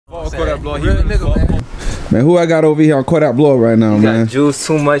Kodak Blow. Real nigga, man. Man, who I got over here on Kodak Blow right now, You man? got Jules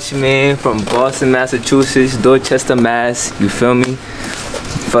TooMuch, man, from Boston, Massachusetts, Dorchester, Mass. You feel me?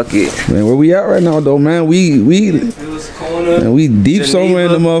 Fuck it. Man, where we at right now, though, man? We deep somewhere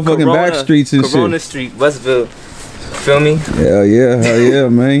in the motherfucking back streets and Corona shit. Street, Westville. Feel me? Hell yeah,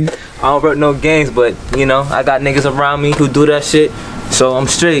 man. I don't rep no gangs, but you know, I got niggas around me who do that shit, so I'm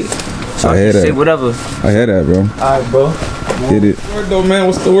straight. So I hear can that. say whatever. I hear that, bro. Alright, bro. Get it. Word though, man.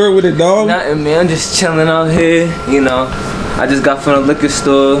 What's the word with it, dog? Nothing, man. I'm just chilling out here. You know, I just got from the liquor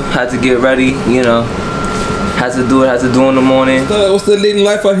store. Had to get ready. You know, had to do in the morning. What's the dating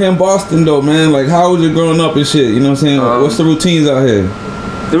life out here in Boston, though, man? Like, how was you growing up and shit? You know what I'm saying? What's the routines out here?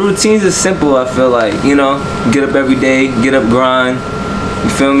 The routines is simple. I feel like, you know, get up every day, get up, grind. You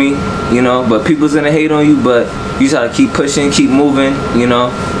feel me? You know, but people's gonna hate on you, but you just gotta keep pushing, keep moving. You know,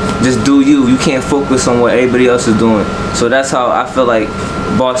 just do you. You can't focus on what everybody else is doing. So that's how I feel like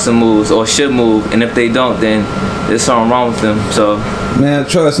Boston moves or should move. And if they don't, then there's something wrong with them. So. Man,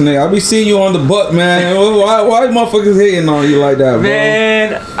 trust me, I be seeing you on the butt, man. Why motherfuckers hating on you like that, bro?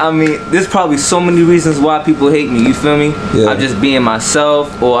 Man, I mean, there's probably so many reasons why people hate me, you feel me? Yeah. I'm just being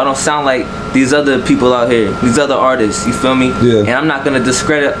myself, or I don't sound like these other people out here, these other artists, you feel me? Yeah. And I'm not gonna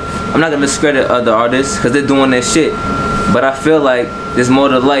discredit other artists, because they're doing their shit. But I feel like there's more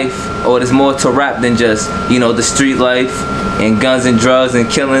to life, or there's more to rap than just, you know, the street life, and guns and drugs and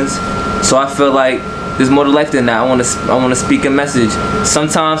killings. So I feel like there's more to life than that. I wanna speak a message.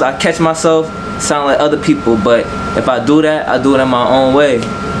 Sometimes I catch myself sound like other people, but if I do that, I do it in my own way.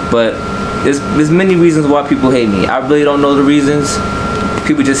 But there's many reasons why people hate me. I really don't know the reasons.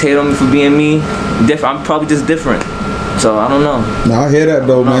 People just hate on me for being me. I'm probably just different. So I don't know. No, I hear that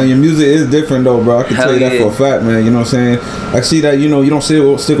though, man. Your music is different though, bro. I can tell you that for a fact, man. You know what I'm saying? I see that, you know, you don't stick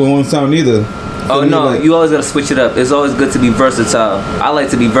with one sound either. Oh no, like, you always gotta switch it up. It's always good to be versatile. I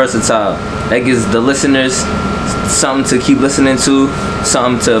like to be versatile. That gives the listeners something to keep listening to,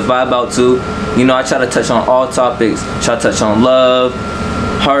 something to vibe out to. You know, I try to touch on all topics. Try to touch on love,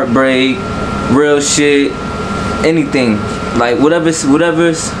 heartbreak, real shit, anything. Like whatever I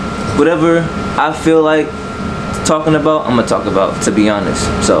feel like talking about, I'm gonna talk about, to be honest.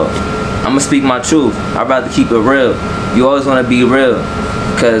 So I'm gonna speak my truth. I'd rather keep it real. You always wanna be real.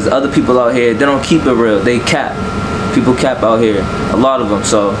 Because other people out here, they don't keep it real. They cap. People cap out here. A lot of them.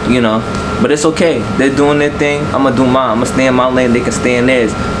 So, you know. But it's okay. They're doing their thing. I'm going to do mine. I'm going to stay in my lane. They can stay in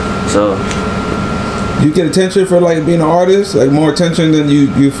theirs. So. You get attention for, like, being an artist? Like, more attention than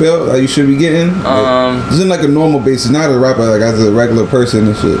you feel like you should be getting? This isn't like a normal basis. Not a rapper, like, as a regular person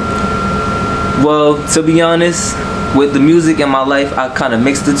and shit. Well, to be honest, with the music in my life, I kind of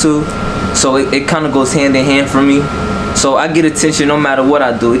mixed the two. So it kind of goes hand in hand for me. So I get attention no matter what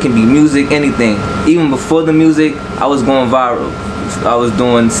I do. It can be music, anything. Even before the music, I was going viral. I was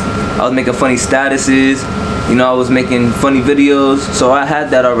making funny statuses. You know, I was making funny videos. So I had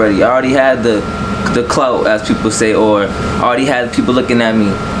that already. I already had the clout, as people say, or I already had people looking at me.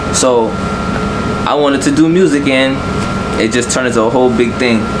 So I wanted to do music, and it just turned into a whole big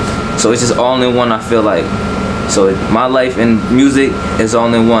thing. So it's just all in one, I feel like. So my life and music is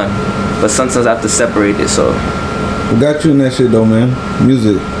all in one. But sometimes I have to separate it, so. What got you in that shit though, man?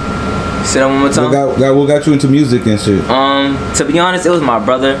 Music. Say that one more time. What got you into music and shit? To be honest, it was my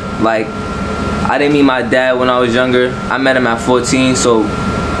brother. Like, I didn't meet my dad when I was younger. I met him at 14. So,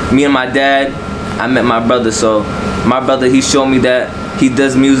 me and my dad, I met my brother. So, my brother, he showed me that he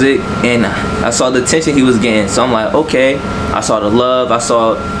does music, and I saw the attention he was getting. So I'm like, okay. I saw the love. I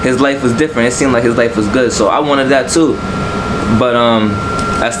saw his life was different. It seemed like his life was good. So I wanted that too. But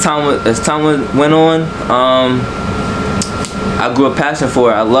as time went on, I grew a passion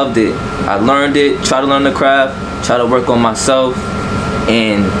for it. I loved it. I learned it, tried to learn the craft, tried to work on myself,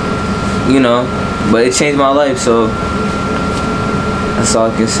 and, you know, but it changed my life, so that's all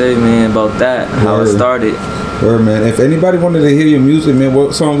I can say, man, about that, how it started. Word, man. If anybody wanted to hear your music, man,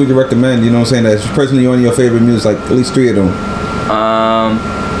 what song would you recommend, you know what I'm saying, that's personally one of your favorite music, like at least 3 of them?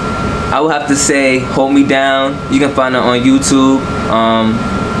 I would have to say Hold Me Down. You can find it on YouTube.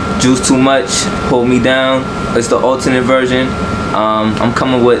 Jules TooMuch, Hold Me Down. It's the alternate version. I'm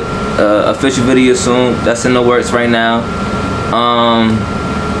coming with official video soon. That's in the works right now.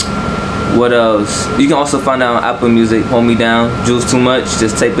 What else? You can also find out on Apple Music, Hold Me Down, Jules TooMuch.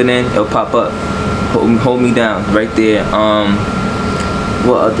 Just type it in, it'll pop up. Hold Me Down, right there.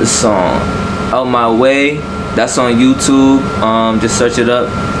 What other song? Out My Way. That's on YouTube. Just search it up.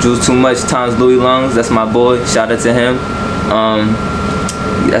 Jules TooMuch times Louis Lungs. That's my boy. Shout out to him.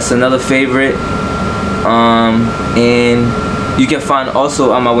 That's another favorite. And you can find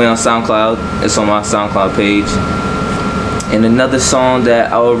also On My Way on SoundCloud. It's on my SoundCloud page. And another song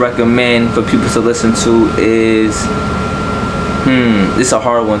that I would recommend for people to listen to is, it's a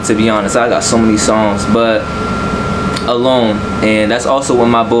hard one to be honest. I got so many songs, but Alone, and that's also with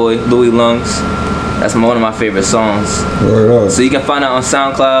my boy Louis Lungs. That's one of my favorite songs. So you can find it on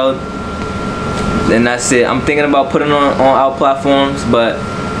SoundCloud, and that's it. I'm thinking about putting it on our platforms, but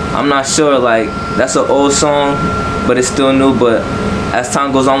I'm not sure. Like, that's an old song, but it's still new. But as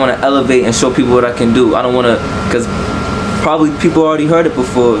time goes on, I want to elevate and show people what I can do. I don't want to, because probably people already heard it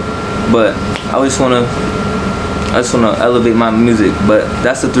before, but I just want to elevate my music. But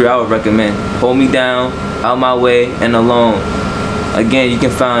that's the 3 I would recommend: Hold Me Down, Out My Way, and Alone. Again, you can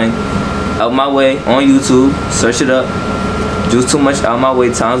find Out My Way on YouTube. Search it up. Jules TooMuch, Out My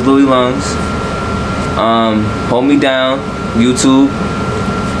Way times Louis Lungs. Hold Me Down, YouTube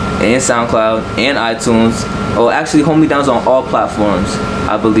and SoundCloud and iTunes. Oh, actually, Hold Me Down's on all platforms,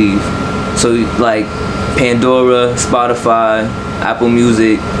 I believe. So like Pandora, Spotify, Apple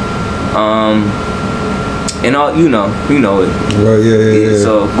Music, and all, you know it. Right, yeah.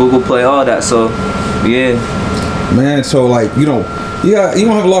 So Google Play, all that. So yeah, man. So like, you don't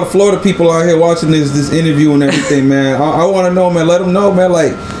have a lot of Florida people out here watching this interview and everything, man. I want to know, man. Let them know, man.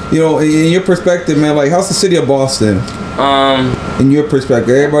 Like, in your perspective, man. Like, how's the city of Boston? In your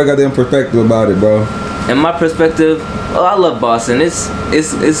perspective, everybody got their own perspective about it, bro. In my perspective, I love Boston. It's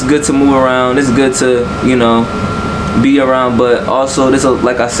good to move around. It's good to be around, but also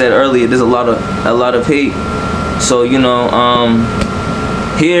like I said earlier, there's a lot of hate. So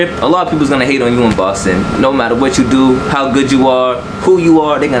here a lot of people's gonna hate on you in Boston. No matter what you do, how good you are, who you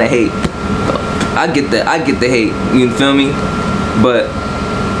are, they're gonna hate. I get the hate. You feel me? But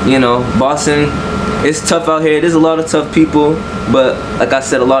Boston, it's tough out here. There's a lot of tough people, but like I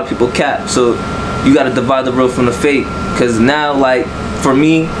said, a lot of people cap. So you gotta divide the real from the fake. Cause now, like for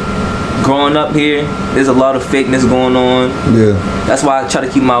me, growing up here, there's a lot of fakeness going on. Yeah. That's why I try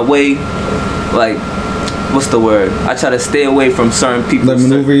to keep my way, like, what's the word? I try to stay away from certain people. Like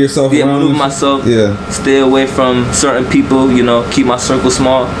maneuver yourself around? Maneuver myself. Yeah. Stay away from certain people, keep my circle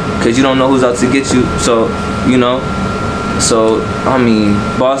small, because you don't know who's out to get you. So, I mean,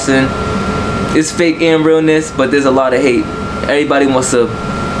 Boston, it's fake and realness, but there's a lot of hate. Everybody wants to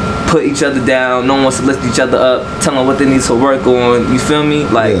put each other down. No one wants to lift each other up, tell them what they need to work on. You feel me?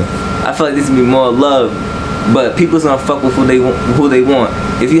 Like, I feel like this be more love, but people's gonna fuck with who they want.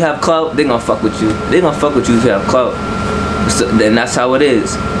 If you have clout, they gonna fuck with you. They gonna fuck with you if you have clout. So, then that's how it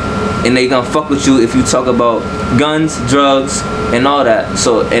is. And they gonna fuck with you if you talk about guns, drugs, and all that.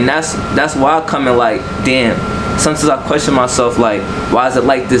 So, and that's why I come in like, damn. Sometimes I question myself, like, why is it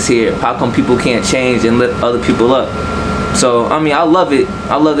like this here? How come people can't change and lift other people up? So, I mean, I love it.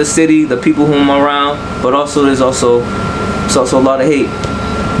 I love the city, the people who I'm around, but also there's also a lot of hate.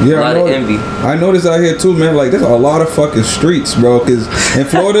 Yeah, a lot of envy. I noticed out here too, man. Like, there's a lot of fucking streets, bro. Cause in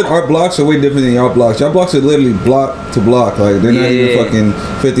Florida, our blocks are way different than y'all blocks. Y'all blocks are literally block to block. Like, they're not even fucking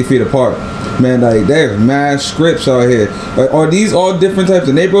 50 feet apart. Man, like, there's mad scripts out here. Like, are these all different types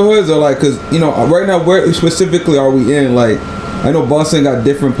of neighborhoods, or like, cause right now, where specifically are we in? Like, I know Boston got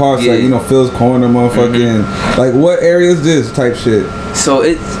different parts, like Phil's Corner, motherfucking. Like, what area is this type shit? So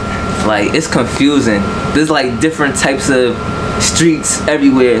it's confusing. There's like different types of streets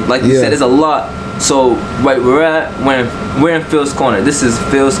everywhere. Like you said, there's a lot. So right, we're in Phil's Corner. This is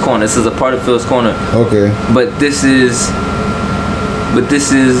Phil's Corner. This is a part of Phil's Corner. Okay. But this is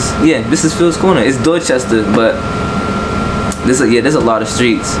Phil's Corner. It's Dorchester, but there's a lot of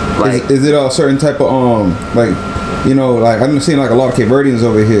streets. Like, is it a certain type of like, like I'm seeing like a lot of Cape Verdeans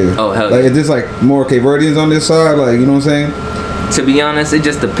over here. Oh hell like, yeah. Is this like more Cape Verdeans on this side? Like, you know what I'm saying? To be honest, it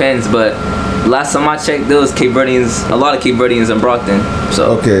just depends. But last time I checked, there was a lot of Cape Verdeans in Brockton.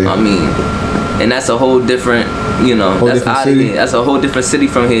 So okay. I mean, and that's a whole different, that's out of here. That's a whole different city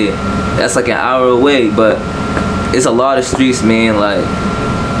from here. That's like an hour away, but it's a lot of streets, man. Like,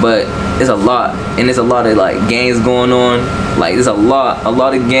 but it's a lot, and there's a lot of like gangs going on. Like, there's a lot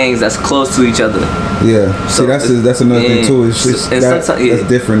of gangs that's close to each other. Yeah. So see, that's another thing too. It's just that's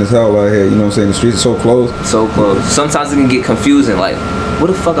different as hell out here. You know what I'm saying? The streets are so close. So close. Sometimes it can get confusing. Like, where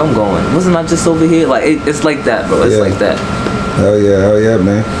the fuck I'm going? Wasn't I just over here? Like, it's like that, bro. It's like that. Hell yeah,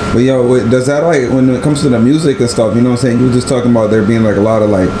 man. But does that, like, when it comes to the music and stuff, you know what I'm saying? You were just talking about there being like a lot of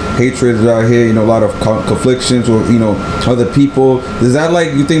like hatreds out here, a lot of conflictions with other people. Does that,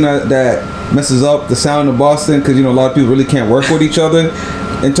 like, you think that messes up the sound of Boston? Because a lot of people really can't work with each other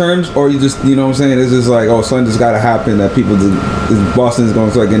in terms, or you just, you know what I'm saying, it's just like, oh, something just gotta happen that people Boston is gonna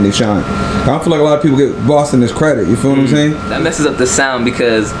start getting their shine. I don't feel like a lot of people get Boston this credit. You feel what I'm saying? That messes up the sound,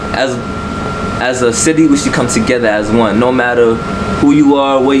 because as a city, we should come together as one. No matter who you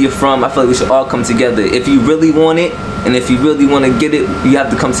are, where you're from, I feel like we should all come together. If you really want it, And if you really want to get it, you have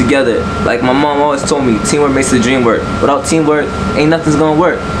to come together. Like my mom always told me, teamwork makes the dream work. Without teamwork, ain't nothing's gonna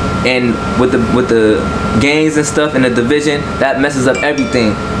work. And with the gangs and stuff and the division, that messes up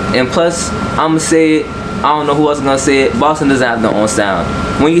everything. And plus, I'ma say it, I don't know who else is gonna say it, Boston doesn't have their own sound.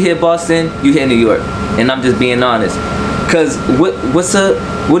 When you hear Boston, you hear New York. And I'm just being honest. Cause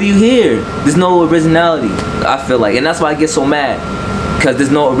what do you hear? There's no originality, I feel like. And that's why I get so mad. Cause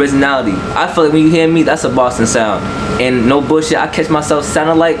there's no originality. I feel like when you hear me, that's a Boston sound. And no bullshit, I catch myself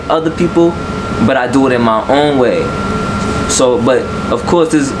sounding like other people, but I do it in my own way. So, but of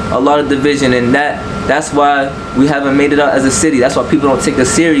course there's a lot of division, and that's why we haven't made it out as a city. That's why people don't take us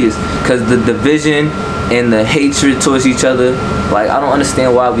serious, because the division and the hatred towards each other. Like, I don't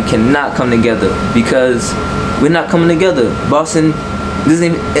understand why we cannot come together, because we're not coming together. Boston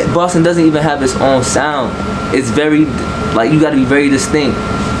doesn't even have its own sound. It's very, like, you gotta be very distinct.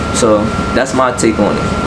 So that's my take on it.